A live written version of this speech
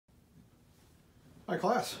Hi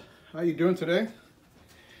class, how you doing today?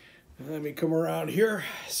 Let me come around here.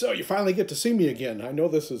 So you finally get to see me again. I know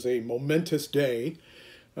this is a momentous day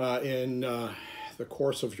in the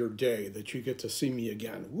course of your day that you get to see me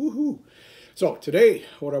again. Woohoo! So today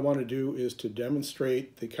what I want to do is to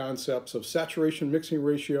demonstrate the concepts of saturation mixing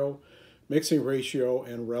ratio,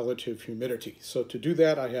 and relative humidity. So to do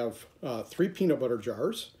that I have 3 peanut butter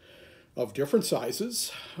jars of different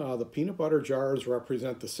sizes. The peanut butter jars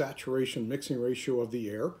represent the saturation mixing ratio of the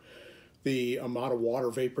air, the amount of water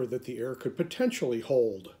vapor that the air could potentially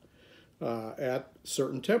hold at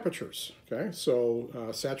certain temperatures. Okay,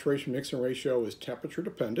 so saturation mixing ratio is temperature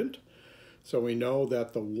dependent. So we know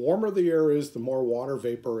that the warmer the air is, the more water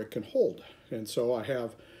vapor it can hold. And so I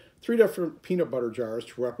have 3 different peanut butter jars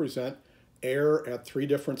to represent air at 3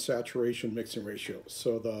 different saturation mixing ratios.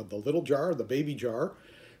 So the little jar, the baby jar,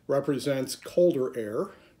 represents colder air.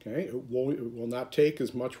 Okay, it will not take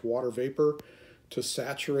as much water vapor to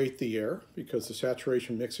saturate the air because the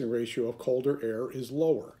saturation mixing ratio of colder air is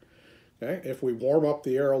lower. Okay, if we warm up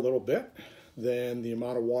the air a little bit, then the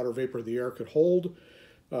amount of water vapor the air could hold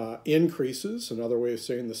increases. Another way of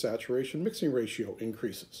saying the saturation mixing ratio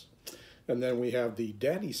increases. And then we have the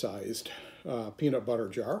daddy-sized peanut butter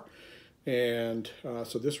jar. And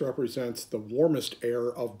so this represents the warmest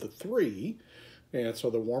air of the 3. And so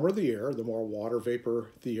the warmer the air, the more water vapor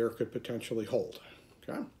the air could potentially hold.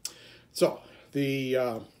 Okay, so the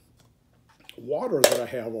water that I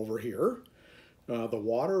have over here, the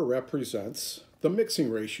water represents the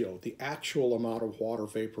mixing ratio, the actual amount of water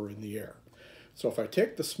vapor in the air. So if I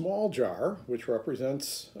take the small jar, which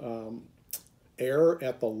represents air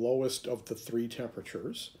at the lowest of the 3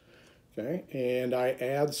 temperatures, okay, and I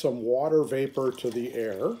add some water vapor to the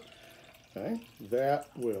air, okay, that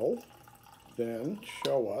will then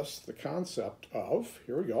show us the concept of,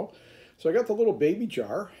 here we go. So I got the little baby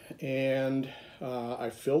jar and I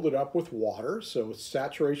filled it up with water. So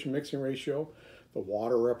saturation mixing ratio, the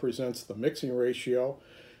water represents the mixing ratio,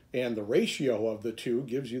 and the ratio of the 2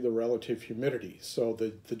 gives you the relative humidity. So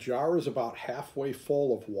the jar is about halfway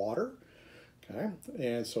full of water. Okay,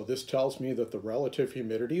 and so this tells me that the relative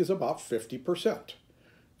humidity is about 50%.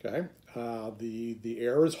 Okay, the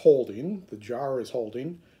air is holding, the jar is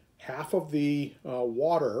holding half of the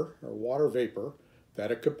water or water vapor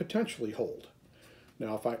that it could potentially hold.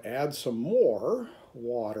 Now if I add some more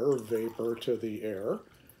water vapor to the air,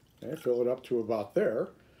 okay, fill it up to about there,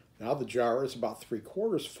 now the jar is about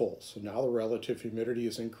 3/4 full. So now the relative humidity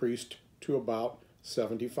is increased to about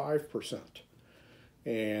 75%.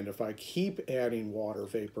 And if I keep adding water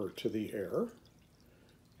vapor to the air,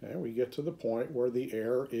 okay, we get to the point where the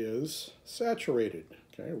air is saturated.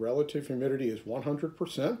 Okay, relative humidity is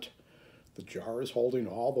 100%. The jar is holding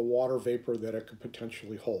all the water vapor that it could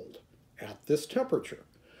potentially hold at this temperature.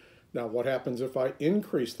 Now what happens if I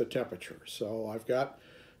increase the temperature? So I've got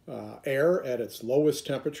air at its lowest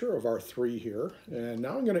temperature of our 3 here, and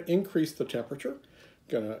now I'm going to increase the temperature. I'm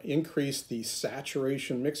going to increase the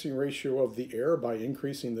saturation mixing ratio of the air by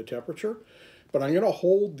increasing the temperature, but I'm going to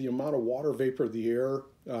hold the amount of water vapor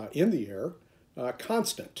in the air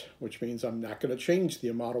constant, which means I'm not going to change the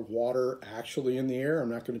amount of water actually in the air. I'm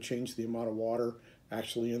not going to change the amount of water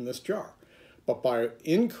actually in this jar. But by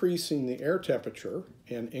increasing the air temperature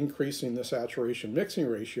and increasing the saturation mixing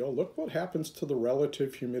ratio, look what happens to the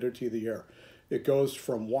relative humidity of the air. It goes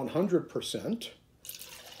from 100%,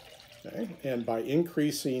 okay, and by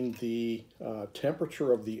increasing the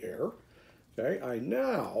temperature of the air, okay, I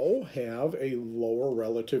now have a lower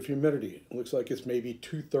relative humidity. It looks like it's maybe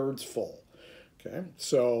 2/3 full. Okay,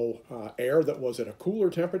 so air that was at a cooler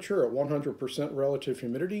temperature at 100% relative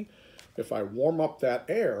humidity, if I warm up that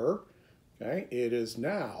air, okay, it is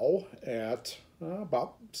now at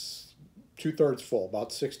about 2/3 full,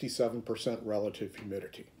 about 67% relative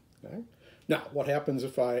humidity. Okay, now what happens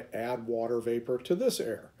if I add water vapor to this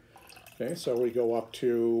air? Okay, so we go up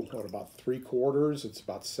to what, about 3/4? It's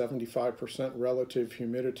about 75% relative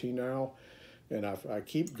humidity now, and if I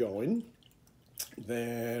keep going,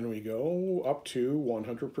 then we go up to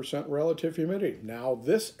 100% relative humidity. Now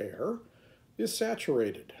this air is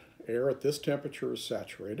saturated. Air at this temperature is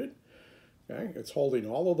saturated. Okay, it's holding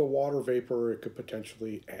all of the water vapor it could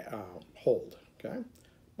potentially hold. Okay,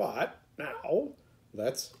 but now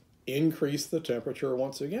let's increase the temperature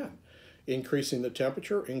once again. Increasing the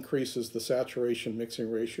temperature increases the saturation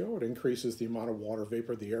mixing ratio. It increases the amount of water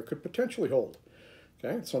vapor the air could potentially hold.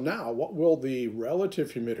 Okay, so now what will the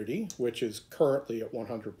relative humidity, which is currently at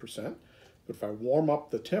 100%, but if I warm up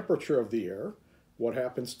the temperature of the air, what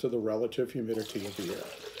happens to the relative humidity of the air?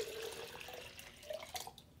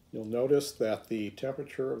 You'll notice that the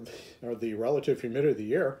temperature or the relative humidity of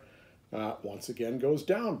the air once again goes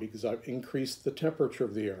down because I've increased the temperature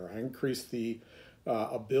of the air. I increased the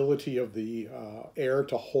ability of the air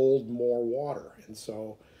to hold more water. And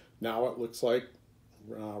so now it looks like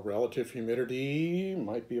relative humidity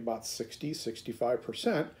might be about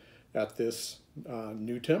 65% at this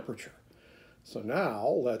new temperature. So now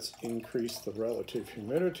let's increase the relative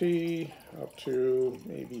humidity up to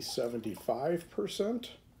maybe 75%.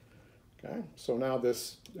 Okay, so now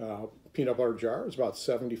this peanut butter jar is about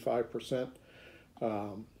 75%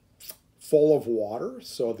 full of water,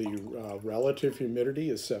 so the relative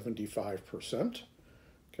humidity is 75%.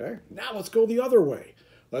 Okay, now let's go the other way.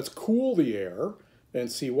 Let's cool the air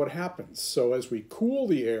and see what happens. So as we cool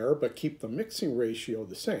the air but keep the mixing ratio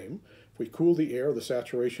the same, if we cool the air, the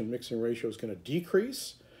saturation mixing ratio is going to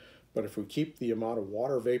decrease, but if we keep the amount of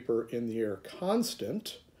water vapor in the air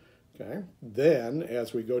constant, okay, then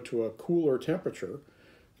as we go to a cooler temperature,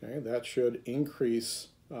 okay, that should increase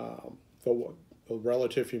the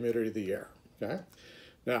relative humidity of the air. Okay,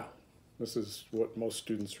 now this is what most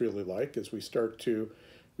students really like, is we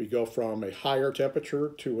go from a higher temperature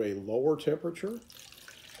to a lower temperature,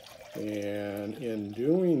 and in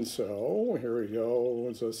doing so, here we go,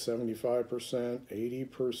 it's a 75%,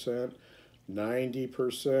 80%,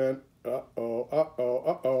 90%,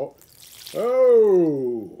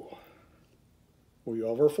 oh, we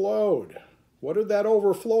overflowed. What did that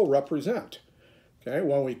overflow represent? Okay,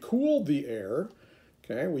 when we cooled the air,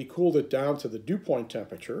 okay, we cooled it down to the dew point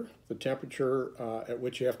temperature, the temperature at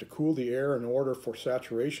which you have to cool the air in order for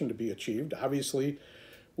saturation to be achieved. Obviously,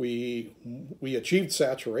 we achieved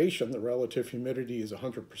saturation, the relative humidity is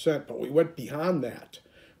 100%, but we went beyond that.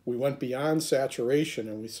 We went beyond saturation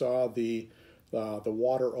and we saw the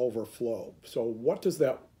water overflow. So what does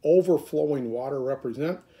that overflowing water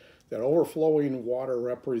represent? That overflowing water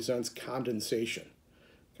represents condensation.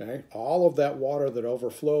 Okay, all of that water that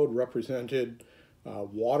overflowed represented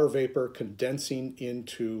water vapor condensing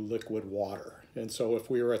into liquid water. And so if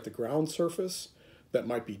we were at the ground surface, that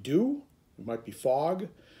might be dew, it might be fog.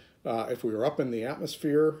 If we were up in the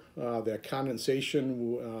atmosphere, that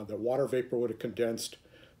condensation, the water vapor would have condensed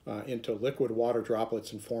into liquid water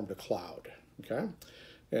droplets and formed a cloud. Okay,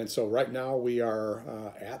 and so right now we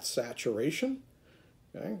are at saturation.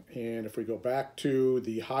 Okay, and if we go back to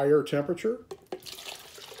the higher temperature,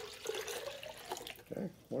 okay,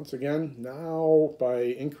 once again, now by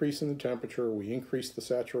increasing the temperature, we increase the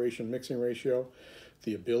saturation mixing ratio,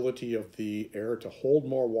 the ability of the air to hold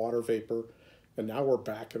more water vapor, and now we're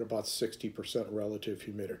back at about 60% relative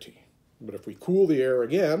humidity. But if we cool the air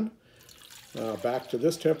again, back to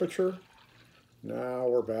this temperature, now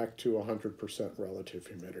we're back to 100% relative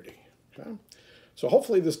humidity. Okay? So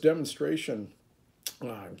hopefully this demonstration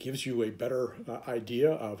gives you a better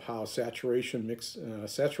idea of how saturation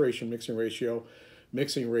mixing ratio,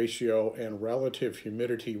 and relative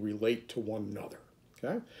humidity relate to one another.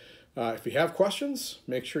 Okay? If you have questions,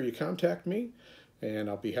 make sure you contact me, and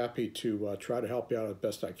I'll be happy to try to help you out as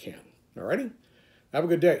best I can. Alrighty? Have a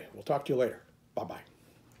good day. We'll talk to you later. Bye-bye.